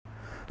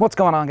What's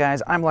going on,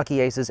 guys? I'm Lucky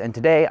Aces, and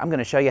today I'm going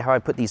to show you how I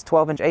put these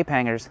 12-inch ape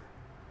hangers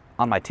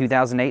on my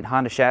 2008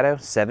 Honda Shadow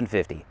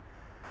 750.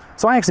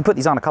 So I actually put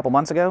these on a couple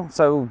months ago,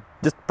 so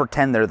just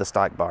pretend they're the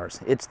stock bars.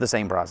 It's the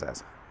same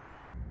process.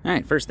 All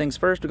right, first things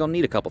first, we're going to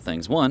need a couple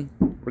things. One,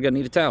 we're going to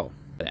need a towel,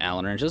 the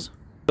Allen wrenches,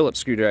 Phillips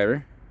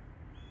screwdriver,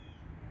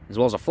 as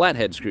well as a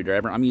flathead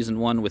screwdriver. I'm using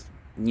one with,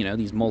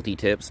 these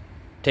multi-tips,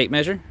 tape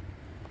measure,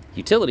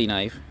 utility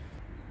knife,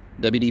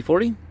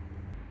 WD-40,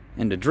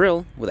 and a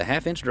drill with a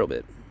 1/2-inch drill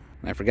bit.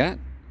 I forgot,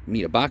 we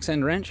need a box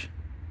end wrench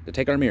to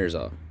take our mirrors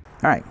off.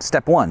 All right,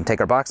 step one, take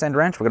our box end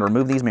wrench. We're going to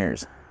remove these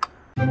mirrors.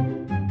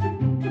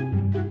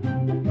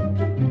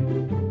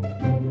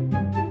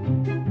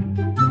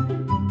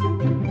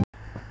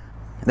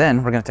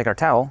 Then we're going to take our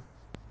towel,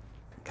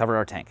 cover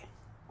our tank.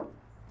 All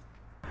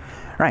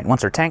right,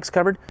 once our tank's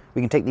covered,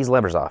 we can take these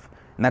levers off,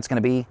 and that's going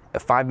to be a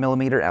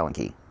 5mm Allen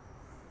key.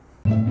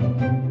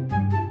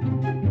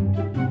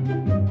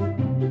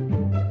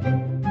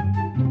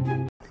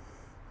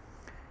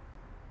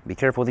 Be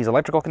careful with these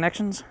electrical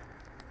connections.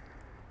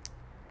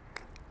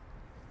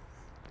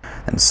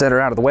 Then set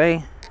her out of the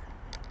way.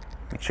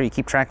 Make sure you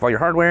keep track of all your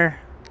hardware.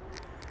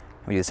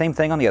 We do the same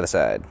thing on the other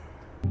side.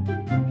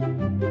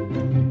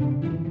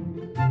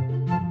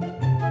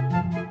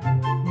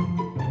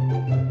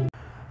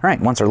 All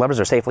right, once our levers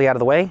are safely out of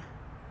the way,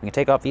 we can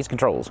take off these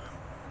controls.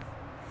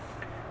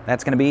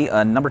 That's going to be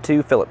a number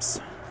 2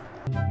 Phillips.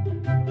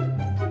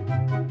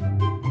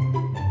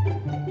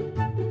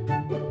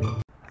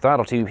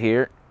 Throttle tube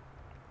here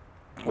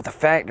with the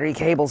factory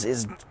cables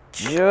is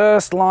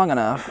just long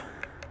enough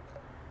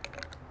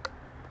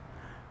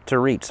to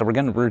reach. So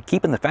we're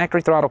keeping the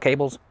factory throttle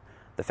cables,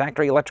 the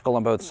factory electrical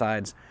on both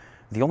sides.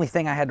 The only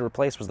thing I had to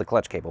replace was the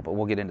clutch cable, but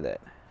we'll get into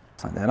that.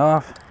 Slide that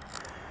off.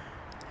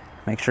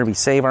 Make sure we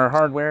save our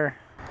hardware.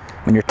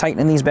 When you're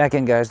tightening these back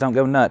in, guys, don't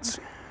go nuts,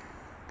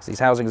 because these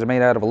housings are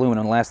made out of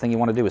aluminum. The last thing you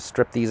want to do is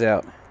strip these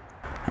out.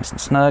 Nice and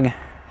snug,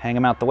 hang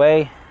them out the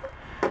way,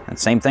 and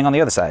same thing on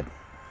the other side.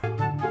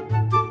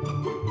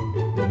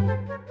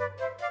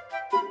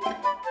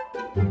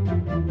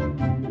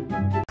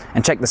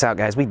 And check this out,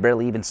 guys, we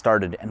barely even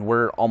started and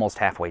we're almost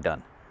halfway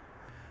done.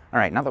 All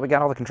right, now that we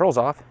got all the controls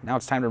off, now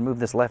it's time to remove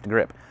this left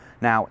grip.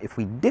 Now, if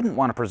we didn't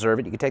want to preserve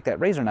it, you could take that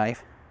razor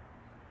knife,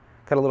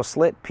 cut a little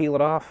slit, peel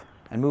it off,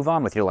 and move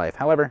on with your life.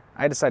 However,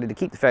 I decided to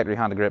keep the factory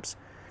Honda grips,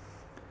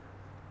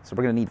 so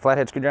we're going to need a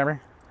flathead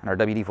screwdriver and our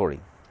WD-40.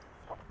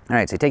 All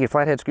right, so you take your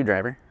flathead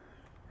screwdriver,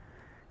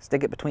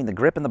 stick it between the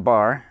grip and the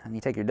bar, and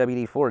you take your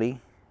WD-40,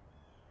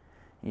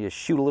 you just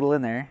shoot a little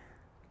in there,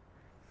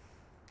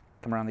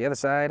 come around the other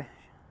side,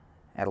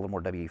 add a little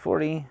more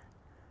WD-40,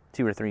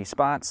 2 or 3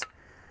 spots,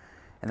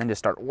 and then just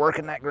start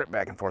working that grip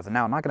back and forth. And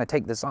now I'm not going to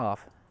take this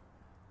off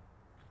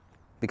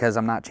because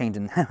I'm not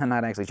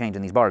actually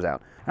changing these bars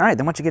out. All right,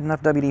 then once you get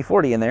enough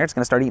WD-40 in there, it's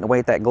going to start eating away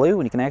at that glue,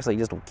 and you can actually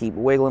just keep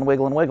wiggling,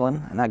 wiggling,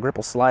 wiggling, and that grip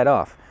will slide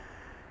off.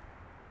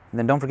 And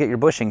then don't forget your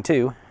bushing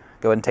too.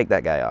 Go ahead and take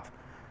that guy off.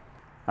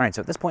 All right,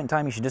 so at this point in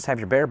time, you should just have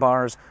your bare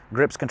bars,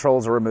 grips,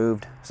 controls are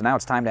removed. So now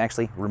it's time to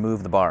actually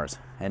remove the bars.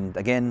 And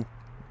again,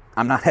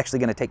 I'm not actually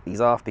going to take these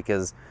off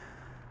because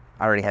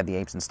I already have the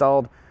apes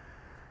installed.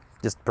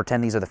 Just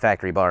pretend these are the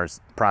factory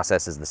bars.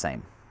 Process is the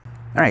same.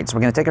 All right, so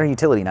we're going to take our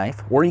utility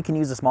knife, or you can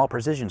use a small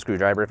precision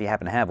screwdriver if you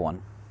happen to have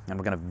one. And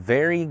we're going to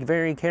very,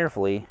 very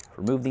carefully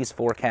remove these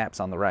 4 caps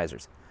on the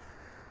risers.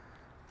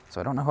 So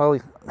I don't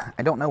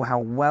know how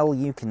well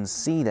you can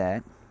see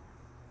that.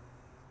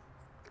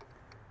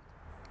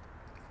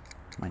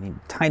 Might need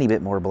a tiny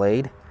bit more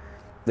blade.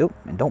 Oop,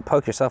 and don't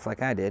poke yourself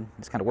like I did.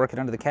 Just kind of work it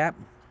under the cap.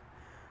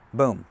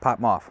 Boom, pop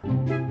them off.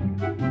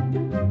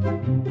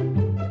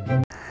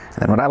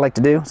 And then what I like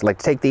to do is I like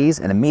to take these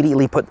and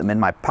immediately put them in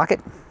my pocket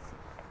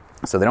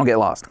so they don't get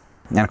lost.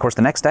 And of course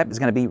the next step is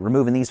going to be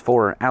removing these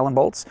 4 Allen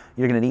bolts.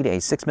 You're going to need a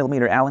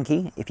 6mm Allen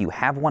key. If you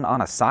have one on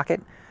a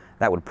socket,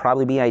 that would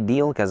probably be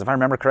ideal, because if I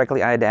remember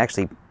correctly, I had to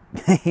actually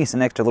use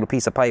an extra little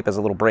piece of pipe as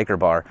a little breaker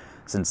bar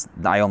since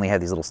I only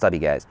have these little stubby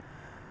guys.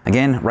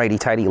 Again,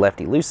 righty-tighty,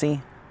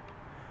 lefty-loosey.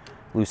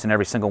 Loosen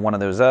every single one of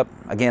those up.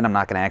 Again, I'm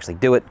not going to actually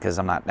do it because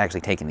I'm not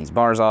actually taking these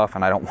bars off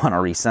and I don't want to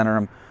recenter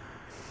them.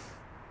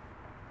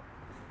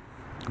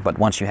 But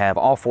once you have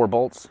all 4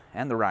 bolts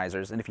and the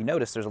risers, and if you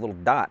notice there's a little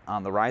dot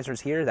on the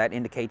risers here, that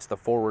indicates the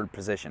forward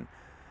position.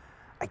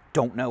 I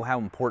don't know how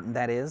important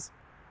that is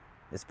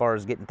as far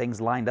as getting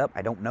things lined up.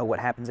 I don't know what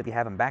happens if you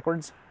have them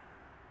backwards.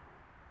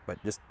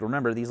 But just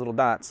remember these little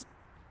dots,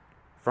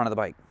 front of the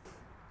bike.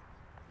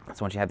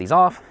 So once you have these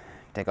off,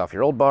 take off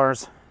your old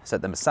bars,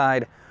 set them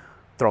aside,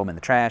 throw them in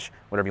the trash,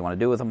 whatever you want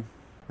to do with them.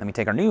 Then we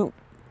take our new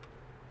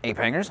ape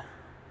hangers,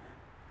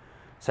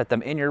 set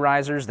them in your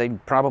risers. They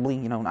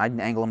probably, I'd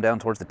angle them down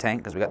towards the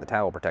tank because we got the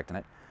towel protecting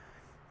it.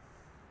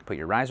 Put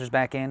your risers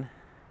back in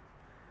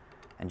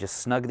and just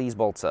snug these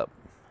bolts up.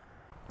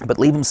 But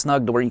leave them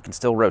snug to where you can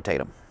still rotate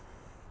them.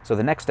 So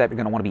the next step, you're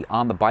going to want to be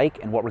on the bike,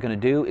 and what we're going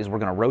to do is we're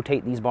going to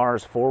rotate these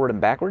bars forward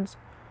and backwards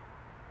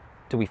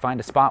till we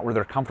find a spot where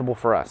they're comfortable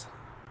for us.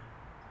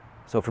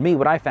 So for me,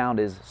 what I found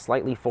is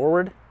slightly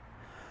forward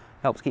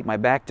helps keep my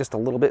back just a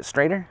little bit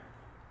straighter.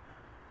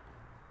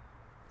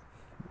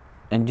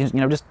 and just,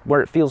 just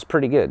where it feels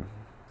pretty good.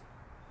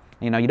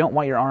 You don't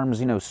want your arms,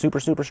 super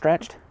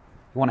stretched.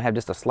 You want to have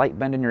just a slight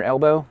bend in your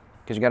elbow,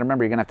 because you got to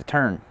remember you're going to have to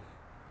turn.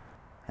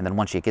 And then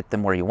once you get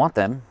them where you want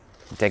them,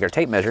 you take our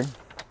tape measure.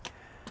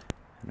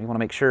 We want to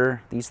make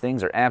sure these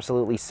things are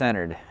absolutely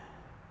centered.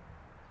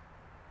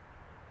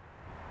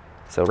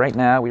 So right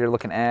now we are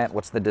looking at,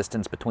 what's the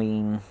distance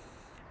between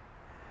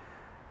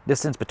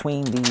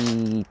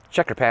the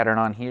checker pattern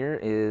on here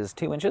is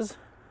 2 inches.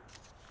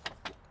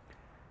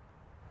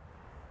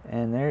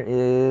 And there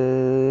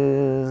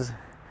is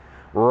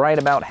right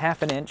about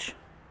 ½ an inch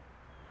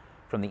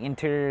from the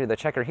interior of the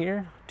checker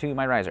here to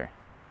my riser.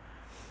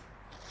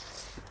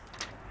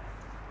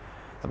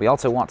 But we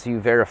also want to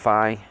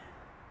verify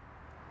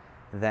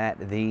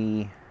that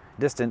the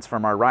distance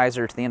from our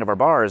riser to the end of our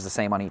bar is the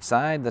same on each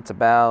side. That's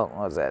about,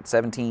 what is that,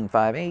 17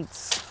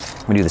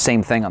 5/8. We do the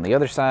same thing on the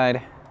other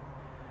side.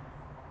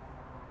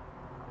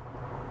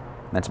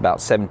 That's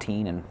about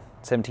 17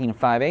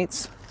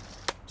 5/8.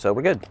 So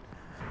we're good.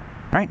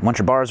 All right, once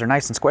your bars are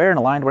nice and square and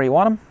aligned where you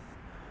want them,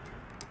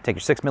 take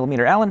your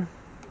 6mm Allen,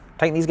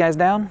 tighten these guys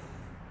down,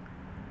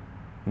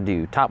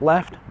 do top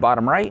left,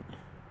 bottom right,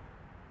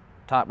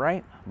 top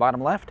right,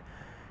 bottom left.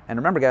 And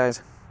remember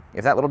guys,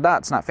 if that little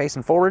dot's not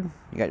facing forward,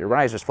 you got your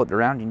risers flipped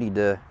around, you need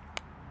to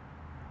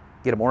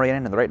get them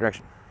oriented in the right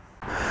direction.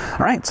 All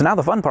right, so now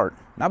the fun part.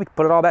 Now we can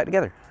put it all back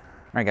together.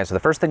 All right guys, so the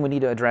first thing we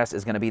need to address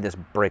is gonna be this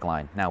brake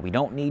line. Now we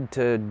don't need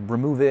to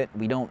remove it,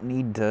 we don't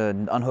need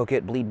to unhook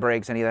it, bleed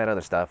brakes, any of that other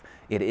stuff.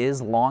 It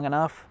is long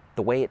enough,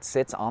 the way it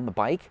sits on the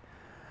bike,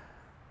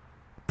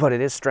 but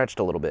it is stretched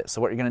a little bit. So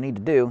what you're gonna need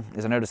to do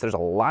is, I notice there's a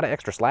lot of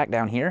extra slack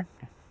down here.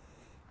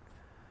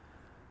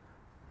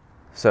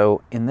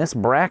 So in this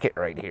bracket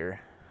right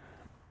here,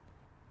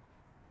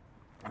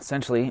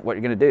 essentially what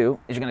you're gonna do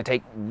is you're gonna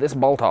take this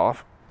bolt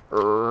off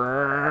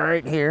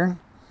right here.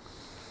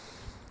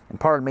 And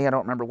pardon me, I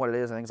don't remember what it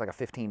is. I think it's like a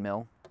 15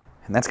 mil.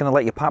 And that's gonna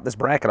let you pop this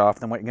bracket off.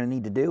 Then what you're gonna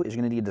need to do is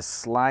you're gonna need to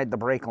slide the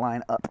brake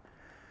line up.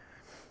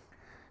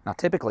 Now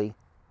typically,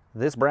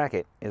 this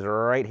bracket is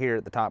right here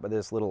at the top of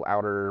this little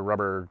outer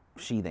rubber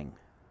sheathing.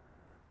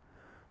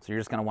 So you're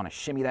just gonna wanna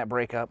shimmy that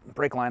brake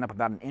line up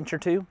about 1 inch or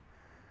 2,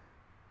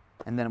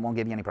 and then it won't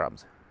give you any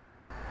problems.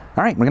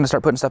 All right, we're gonna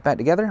start putting stuff back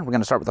together. We're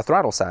gonna start with the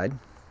throttle side.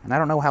 And I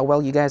don't know how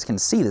well you guys can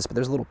see this, but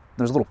there's a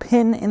little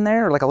pin in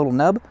there, or like a little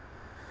nub.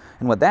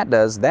 And what that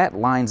does, that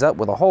lines up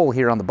with a hole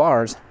here on the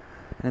bars,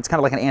 and it's kind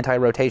of like an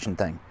anti-rotation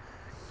thing.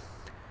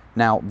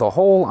 Now, the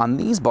hole on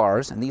these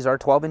bars, and these are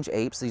 12-inch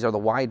apes, these are the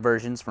wide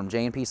versions from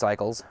J&P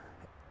Cycles,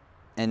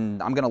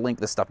 and I'm going to link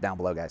this stuff down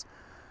below, guys.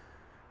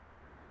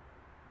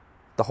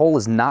 The hole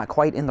is not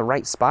quite in the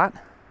right spot,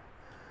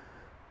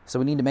 so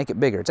we need to make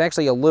it bigger. It's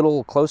actually a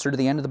little closer to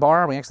the end of the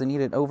bar. We actually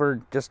need it over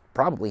just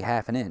probably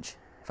 ½ an inch,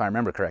 if I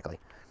remember correctly.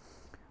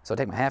 So I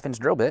take my ½ inch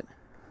drill bit,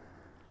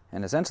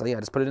 and essentially I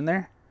just put it in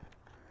there.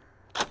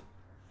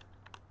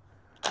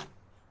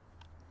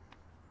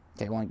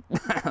 Okay, well,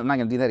 I'm not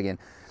going to do that again.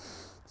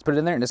 Let's put it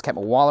in there and just kept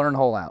a wallering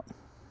hole out.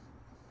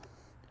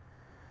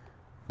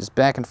 Just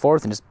back and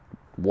forth and just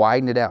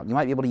widen it out. You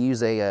might be able to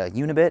use a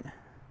unibit.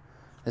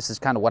 This is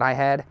kind of what I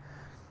had,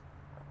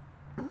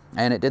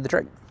 and it did the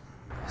trick.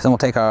 So then we'll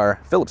take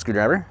our Phillips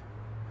screwdriver,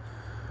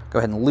 go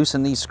ahead and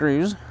loosen these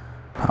screws.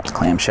 Pop the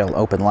clamshell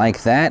open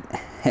like that.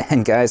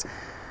 And guys,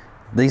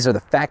 these are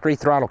the factory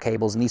throttle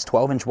cables, and these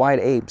 12-inch wide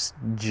apes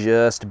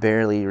just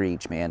barely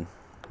reach, man.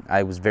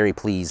 I was very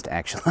pleased,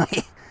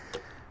 actually.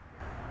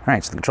 All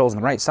right, so the controls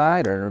on the right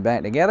side are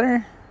back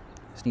together.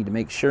 Just need to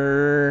make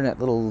sure that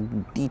little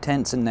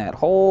detent's in that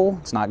hole.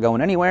 It's not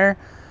going anywhere.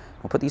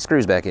 We'll put these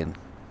screws back in.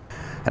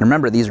 And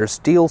remember, these are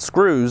steel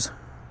screws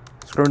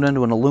screwed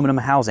into an aluminum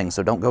housing,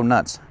 so don't go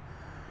nuts.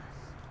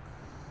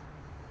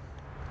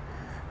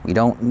 We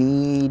don't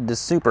need to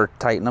super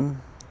tighten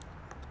them.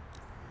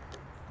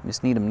 We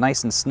just need them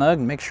nice and snug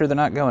and make sure they're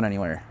not going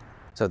anywhere.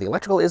 So the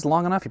electrical is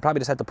long enough. You probably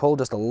just have to pull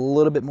just a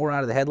little bit more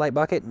out of the headlight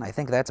bucket, and I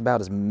think that's about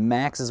as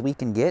max as we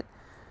can get.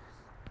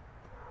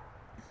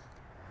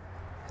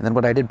 And then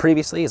what I did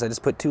previously is I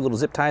just put 2 little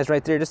zip ties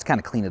right there just to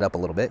kind of clean it up a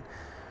little bit.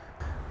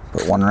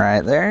 Put one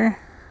right there.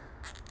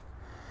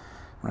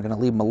 We're going to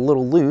leave them a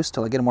little loose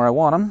till I get them where I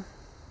want them.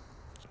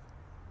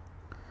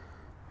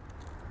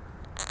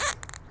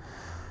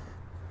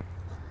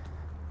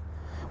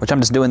 Which I'm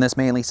just doing this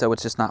mainly so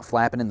it's just not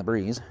flapping in the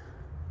breeze.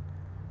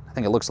 I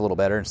think it looks a little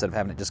better instead of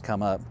having it just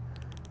come up.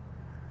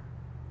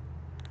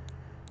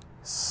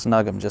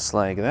 Snug them just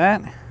like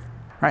that.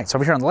 All right, so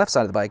over here on the left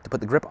side of the bike, to put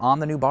the grip on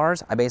the new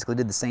bars, I basically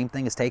did the same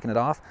thing as taking it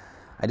off.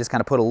 I just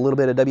kind of put a little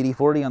bit of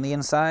WD-40 on the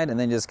inside and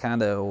then just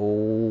kind of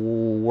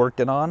worked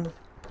it on.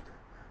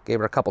 Gave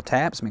her a couple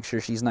taps, make sure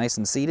she's nice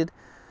and seated.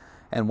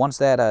 And once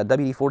that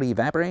WD-40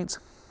 evaporates,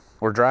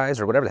 or dries,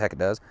 or whatever the heck it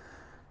does,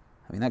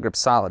 I mean, that grip's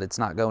solid, it's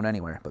not going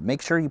anywhere. But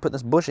make sure you put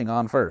this bushing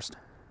on first.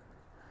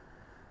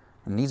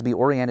 It needs to be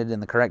oriented in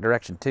the correct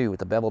direction too, with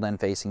the beveled end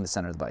facing the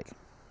center of the bike.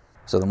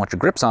 So then once your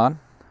grip's on,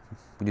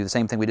 we do the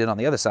same thing we did on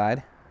the other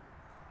side,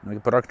 and we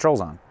can put our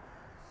controls on.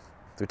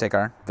 So we take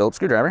our Phillips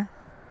screwdriver,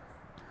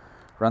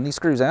 run these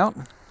screws out.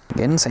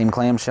 Again, same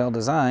clamshell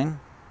design.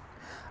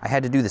 I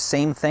had to do the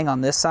same thing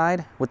on this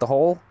side with the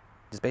hole.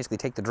 Just basically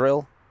take the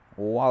drill,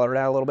 wallow it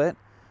out a little bit.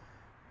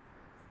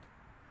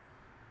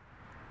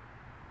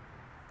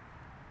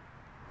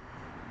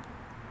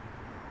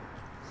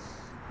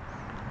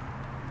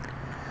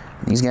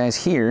 These guys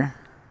here,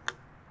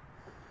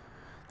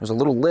 there's a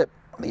little lip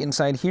on the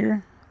inside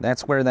here.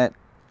 That's where that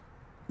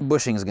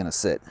bushing is going to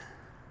sit.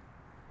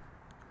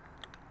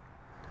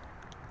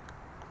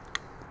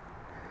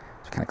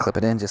 Just kind of clip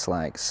it in just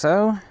like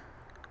so.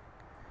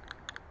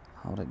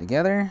 Hold it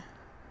together.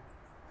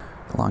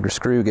 The longer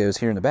screw goes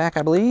here in the back,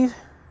 I believe.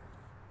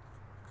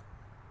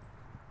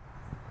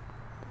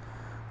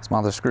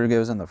 Smaller screw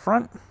goes in the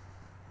front.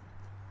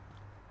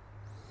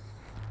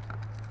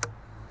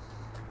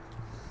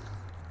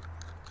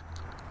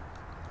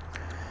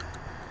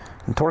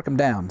 And torque them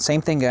down. Same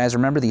thing, guys.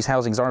 Remember, these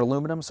housings are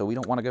aluminum, so we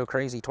don't want to go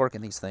crazy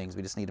torquing these things.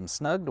 We just need them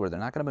snugged or they're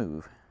not going to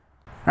move.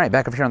 All right,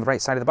 back up here on the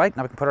right side of the bike.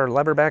 Now we can put our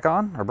lever back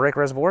on, our brake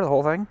reservoir, the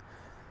whole thing.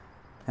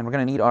 And we're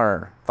going to need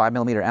our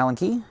 5mm Allen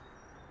key.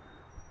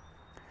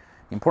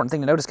 The important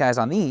thing to notice, guys,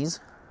 on these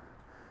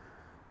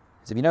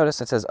is if you notice,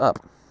 it says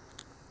up.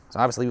 So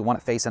obviously we want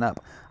it facing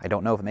up. I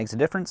don't know if it makes a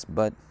difference,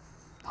 but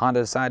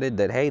Honda decided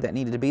that, hey, that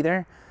needed to be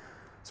there.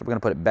 So we're going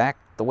to put it back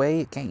the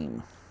way it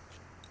came.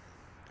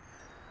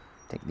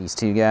 Take these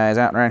two guys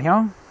out right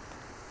here.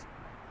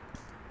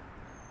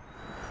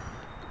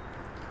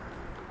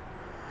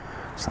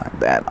 Slide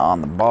that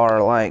on the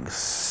bar like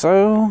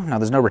so. Now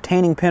there's no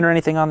retaining pin or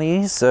anything on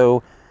these,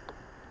 so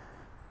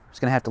just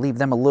gonna have to leave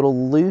them a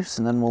little loose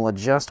and then we'll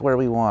adjust where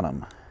we want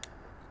them.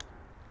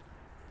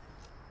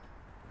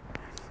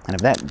 And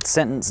if that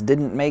sentence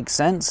didn't make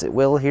sense, it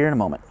will here in a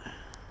moment.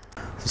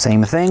 So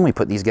same thing, we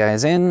put these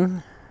guys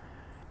in.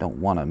 Don't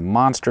want to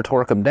monster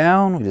torque them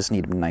down, we just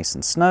need them nice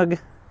and snug.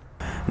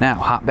 Now,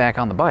 hop back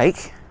on the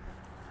bike.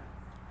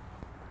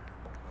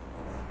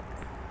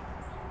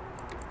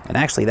 And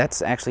actually,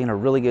 that's actually in a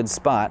really good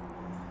spot.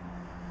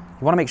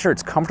 You want to make sure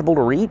it's comfortable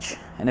to reach,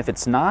 and if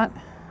it's not,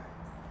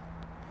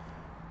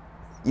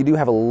 you do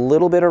have a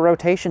little bit of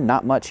rotation,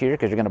 not much here,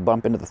 because you're going to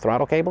bump into the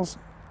throttle cables.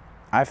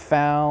 I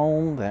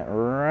found that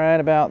right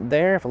about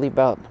there, if I leave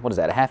about, what is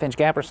that, a 1/2 inch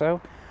gap or so,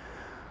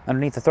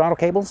 underneath the throttle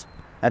cables,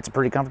 that's a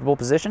pretty comfortable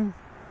position.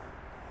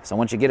 So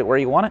once you get it where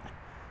you want it,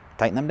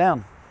 tighten them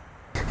down.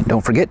 And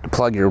don't forget to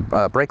plug your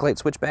brake light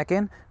switch back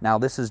in. Now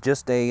this is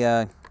just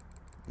a,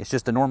 it's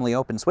just a normally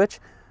open switch,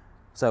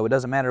 so it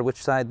doesn't matter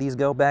which side these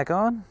go back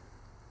on.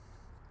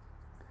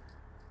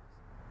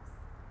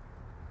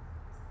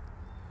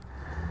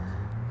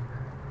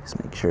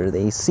 Just make sure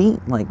they seat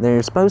like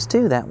they're supposed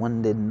to. That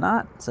one did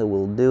not, so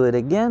we'll do it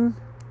again.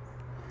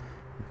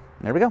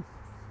 There we go.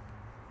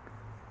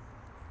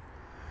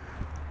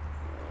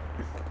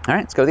 All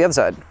right, let's go to the other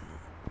side.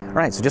 All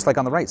right, so just like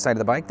on the right side of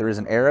the bike, there is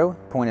an arrow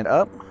pointed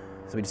up.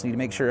 So we just need to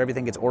make sure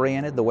everything gets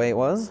oriented the way it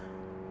was.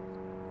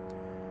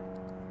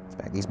 Let's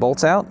back these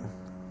bolts out.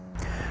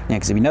 Yeah,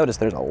 because if you notice,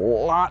 there's a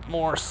lot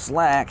more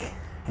slack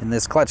in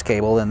this clutch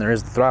cable than there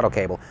is the throttle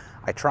cable.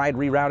 I tried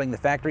rerouting the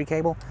factory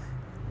cable,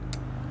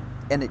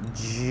 and it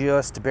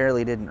just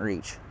barely didn't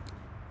reach.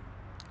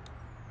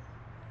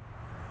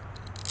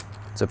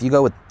 So if you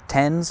go with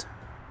 10s,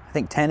 I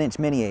think 10-inch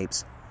mini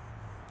apes,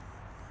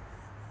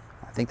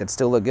 I think that'd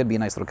still look good, be a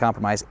nice little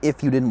compromise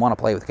if you didn't want to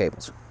play with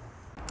cables.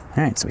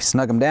 All right, so we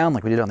snug them down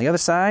like we did on the other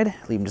side,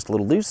 leave them just a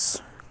little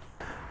loose.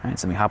 All right,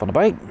 so we hop on the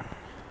bike.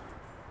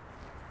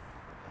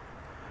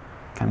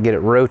 Kind of get it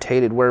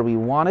rotated where we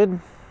wanted.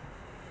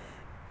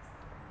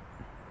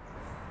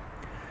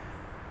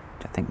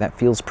 I think that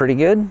feels pretty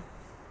good.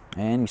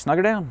 And you snug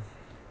her down.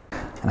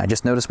 And I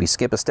just noticed we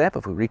skip a step.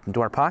 If we reach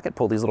into our pocket,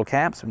 pull these little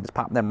caps, we can just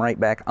pop them right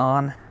back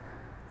on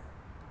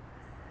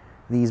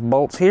these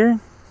bolts here.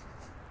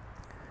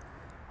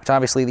 Which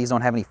obviously these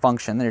don't have any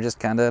function, they're just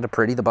kind of to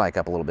pretty the bike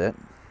up a little bit.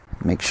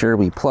 Make sure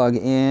we plug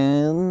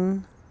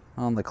in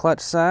on the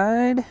clutch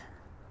side.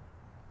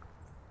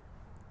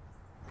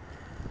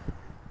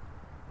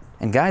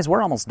 And guys,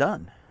 we're almost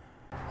done.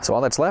 So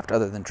all that's left,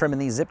 other than trimming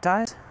these zip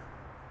ties,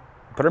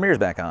 put our mirrors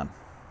back on.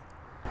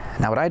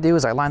 Now what I do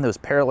is I line those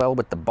parallel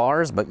with the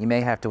bars, but you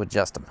may have to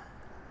adjust them.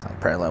 Like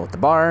parallel with the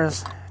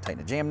bars, tighten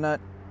the jam nut.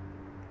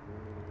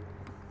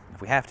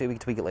 If we have to, we can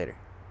tweak it later.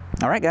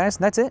 All right guys,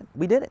 that's it,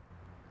 we did it.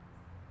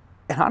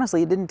 And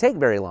honestly, it didn't take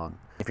very long.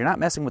 If you're not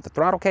messing with the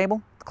throttle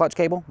cable, the clutch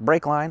cable,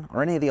 brake line,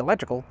 or any of the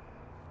electrical,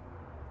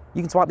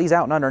 you can swap these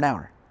out in under an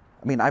hour.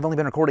 I mean, I've only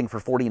been recording for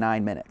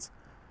 49 minutes.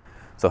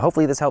 So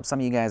hopefully this helps some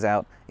of you guys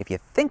out. If you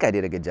think I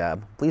did a good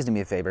job, please do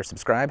me a favor,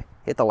 subscribe,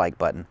 hit the like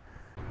button,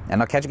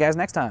 and I'll catch you guys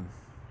next time.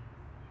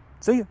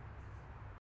 See you.